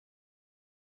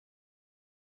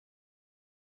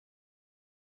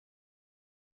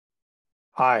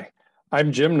Hi,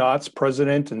 I'm Jim Knotts,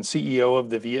 President and CEO of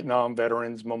the Vietnam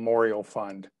Veterans Memorial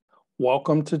Fund.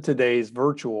 Welcome to today's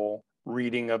virtual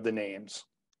reading of the names.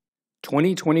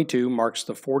 2022 marks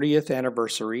the 40th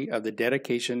anniversary of the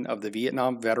dedication of the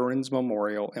Vietnam Veterans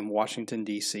Memorial in Washington,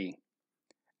 D.C.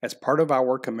 As part of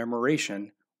our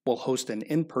commemoration, we'll host an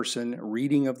in-person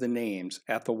reading of the names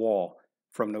at the wall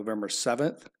from November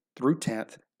 7th through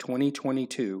 10th,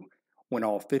 2022, when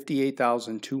all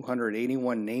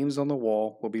 58,281 names on the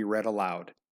wall will be read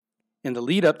aloud. In the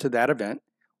lead up to that event,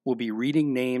 we'll be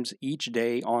reading names each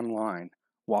day online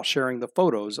while sharing the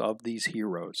photos of these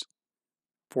heroes.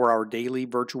 For our daily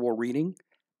virtual reading,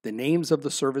 the names of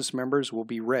the service members will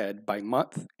be read by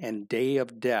month and day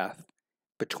of death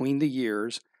between the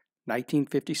years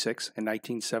 1956 and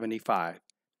 1975,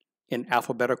 in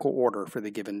alphabetical order for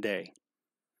the given day.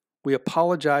 We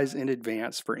apologize in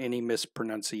advance for any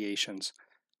mispronunciations.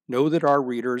 Know that our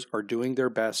readers are doing their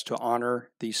best to honor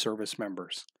these service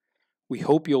members. We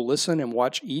hope you'll listen and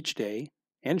watch each day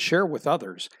and share with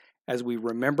others as we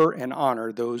remember and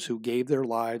honor those who gave their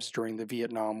lives during the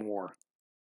Vietnam War.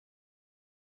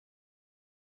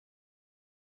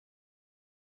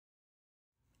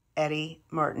 Eddie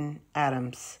Martin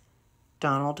Adams,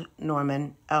 Donald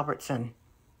Norman Albertson,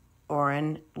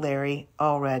 Orrin Larry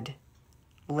Allred,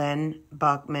 Len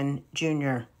Bachman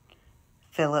Jr.,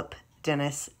 Philip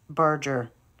Dennis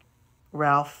Barger,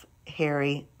 Ralph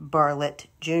Harry Barlett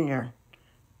Jr.,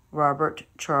 Robert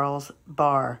Charles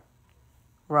Barr,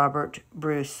 Robert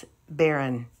Bruce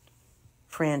Barron,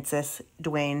 Francis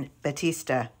Dwayne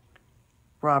Batista,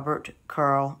 Robert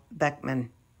Carl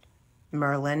Beckman,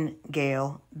 Merlin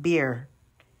Gale Beer,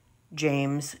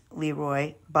 James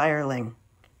Leroy Byerling,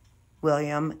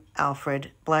 William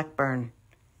Alfred Blackburn,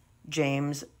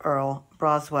 James Earl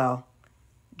Broswell,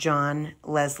 John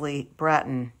Leslie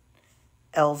Bratton,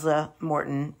 Elza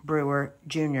Morton Brewer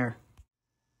Jr.,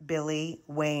 Billy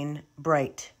Wayne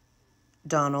Bright,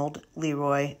 Donald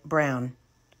Leroy Brown,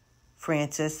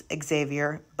 Francis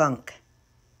Xavier Bunk,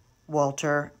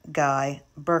 Walter Guy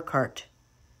Burkhart,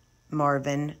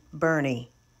 Marvin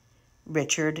Burney,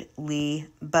 Richard Lee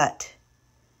Butt,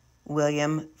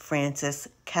 William Francis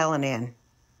Callanan,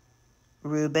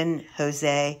 Ruben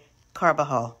Jose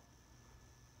Carbajal,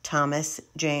 Thomas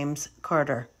James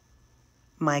Carter,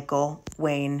 Michael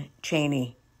Wayne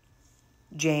Cheney,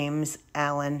 James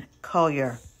Allen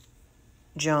Collier,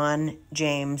 John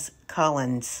James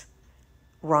Collins,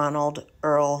 Ronald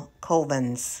Earl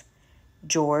Colvins,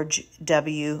 George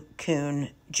W. Kuhn,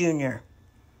 Jr.,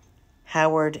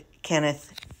 Howard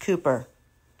Kenneth Cooper,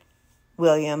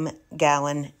 William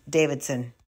Gallen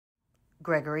Davidson,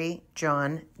 Gregory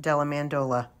John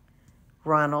Delamandola,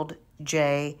 Ronald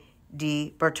J.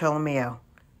 D. Bartolomeo,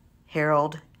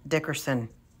 Harold Dickerson,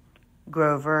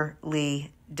 Grover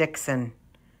Lee Dixon,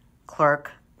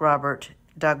 Clark Robert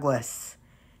Douglas,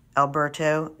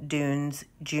 Alberto Dunes,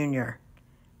 Jr.,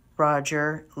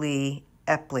 Roger Lee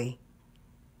Epley,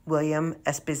 William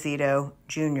Esposito,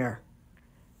 Jr.,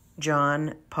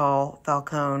 John Paul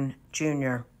Falcone,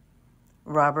 Jr.,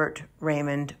 Robert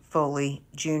Raymond Foley,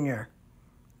 Jr.,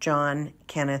 John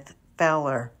Kenneth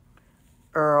Fowler,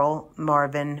 Earl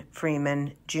Marvin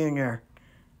Freeman, Jr.,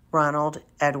 Ronald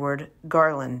Edward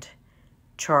Garland,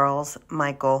 Charles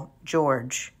Michael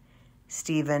George,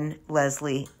 Stephen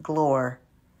Leslie Glore,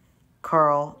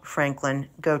 Carl Franklin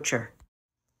Gocher,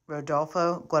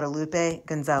 Rodolfo Guadalupe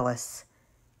Gonzalez,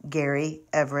 Gary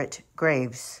Everett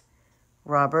Graves,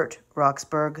 Robert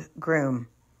Roxburgh Groom,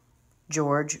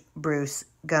 George Bruce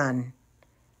Gunn,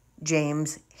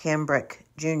 James Hambrick,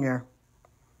 Jr.,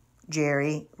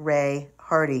 Jerry Ray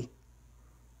Hardy,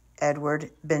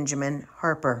 Edward Benjamin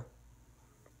Harper,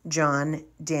 John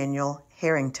Daniel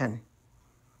Harrington,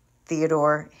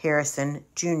 Theodore Harrison,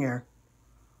 Jr.,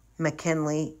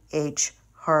 McKinley H.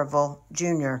 Harville,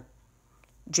 Jr.,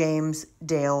 James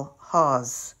Dale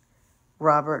Hawes,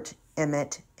 Robert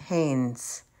Emmett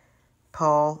Haynes,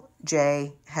 Paul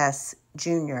J. Hess,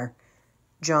 Jr.,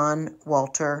 John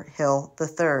Walter Hill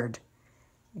III,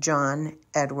 John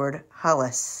Edward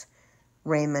Hollis,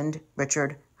 Raymond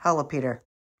Richard Hollopeter,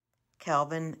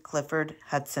 Calvin Clifford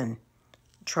Hudson,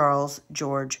 Charles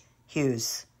George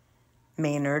Hughes,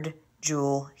 Maynard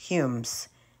Jewel Humes,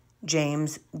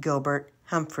 James Gilbert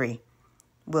Humphrey,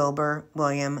 Wilbur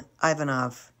William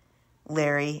Ivanov,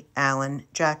 Larry Allen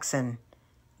Jackson,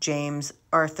 James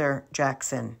Arthur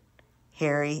Jackson,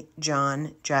 Harry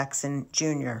John Jackson,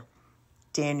 Jr.,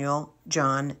 Daniel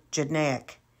John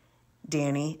Jadnaic,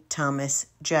 Danny Thomas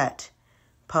Jett,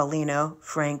 Paulino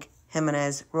Frank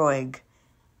Jimenez Roig,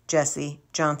 Jesse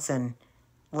Johnson,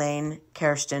 Lane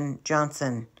Kirsten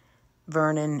Johnson,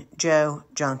 Vernon Joe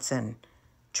Johnson,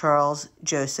 Charles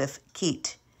Joseph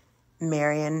Keat,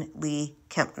 Marion Lee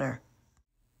Kempner,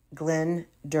 Glenn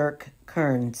Dirk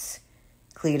Kearns,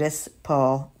 Cletus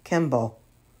Paul Kimball,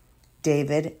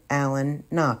 David Allen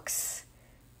Knox,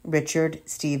 Richard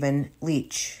Stephen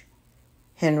Leach,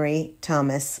 Henry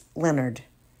Thomas Leonard,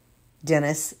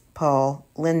 Dennis Paul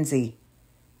Lindsay,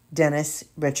 Dennis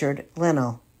Richard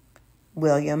Linnell,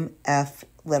 William F.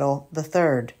 Little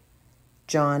III,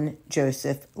 John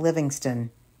Joseph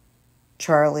Livingston,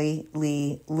 Charlie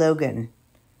Lee Logan,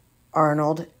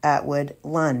 Arnold Atwood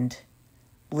Lund,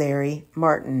 Larry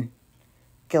Martin,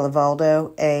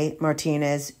 Gilivaldo A.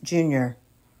 Martinez, Jr.,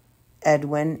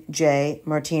 Edwin J.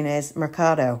 Martinez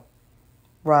Mercado,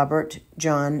 Robert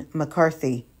John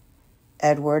McCarthy,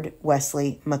 Edward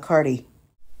Wesley McCarty,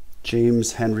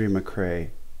 James Henry McCrae,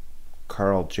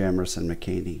 Carl Jamerson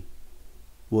McCaney,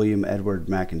 William Edward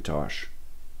McIntosh,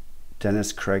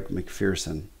 Dennis Craig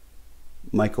McPherson,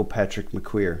 Michael Patrick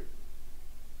McQueer,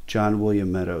 John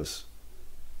William Meadows,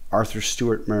 Arthur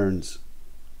Stewart Mearns,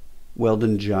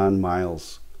 Weldon John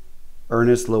Miles,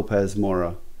 Ernest Lopez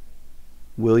Mora,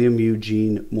 William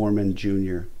Eugene Mormon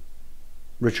Jr.,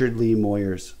 Richard Lee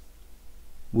Moyers,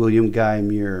 William Guy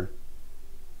Muir,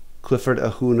 Clifford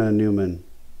Ahuna Newman,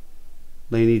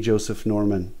 Laney Joseph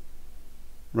Norman,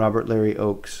 Robert Larry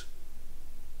Oakes,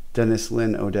 Dennis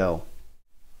Lynn Odell,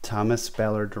 Thomas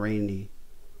Ballard Rainey,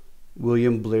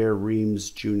 William Blair Reams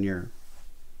Jr.,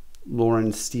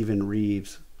 Lauren Stephen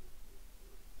Reeves,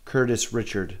 Curtis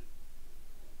Richard,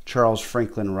 Charles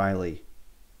Franklin Riley,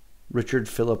 Richard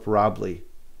Philip Robley,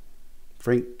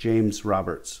 Frank James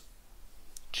Roberts,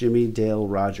 Jimmy Dale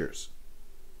Rogers,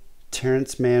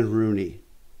 Terrence Mann Rooney,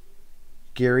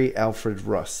 Gary Alfred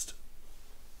Rust,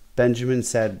 Benjamin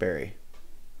Sadberry,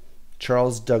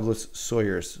 Charles Douglas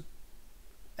Sawyers,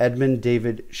 Edmund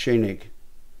David Schoenig,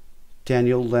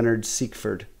 Daniel Leonard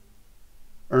Siegford,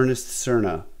 Ernest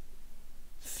Cerna,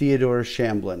 Theodore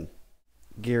Shamblin,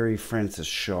 Gary Francis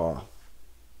Shaw,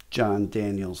 John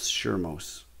Daniels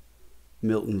Shermos,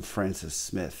 Milton Francis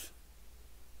Smith,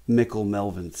 Mickle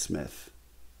Melvin Smith,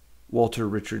 Walter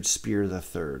Richard Spear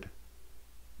III,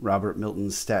 Robert Milton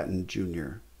Staton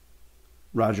Jr.,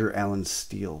 Roger Allen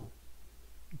Steele,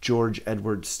 George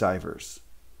Edward Stivers,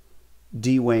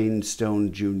 D. Wayne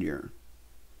Stone Jr.,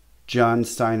 John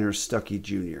Steiner Stuckey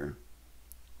Jr.,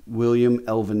 William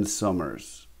Elvin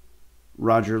Summers,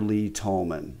 Roger Lee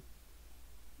Tallman,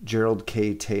 Gerald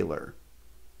K. Taylor,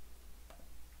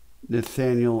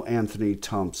 Nathaniel Anthony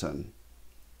Thompson,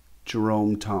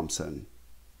 Jerome Thompson,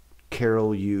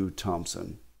 Carol U.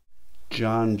 Thompson,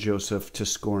 John Joseph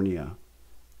Tiscornia,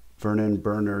 Vernon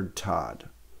Bernard Todd,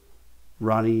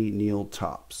 Ronnie Neal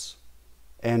Tops,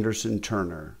 Anderson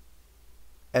Turner,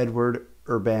 Edward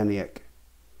Urbaniak,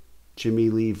 Jimmy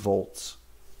Lee Volz,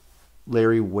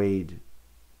 Larry Wade,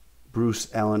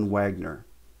 Bruce Allen Wagner,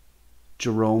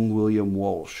 Jerome William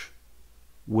Walsh,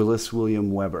 Willis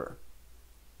William Weber,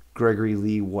 Gregory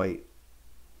Lee White,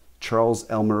 Charles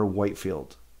Elmer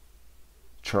Whitefield,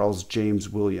 Charles James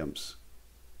Williams,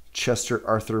 Chester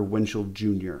Arthur Winchell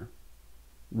Jr.,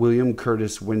 William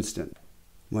Curtis Winston,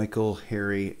 Michael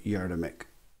Harry Yardemick,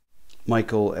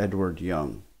 Michael Edward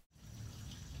Young,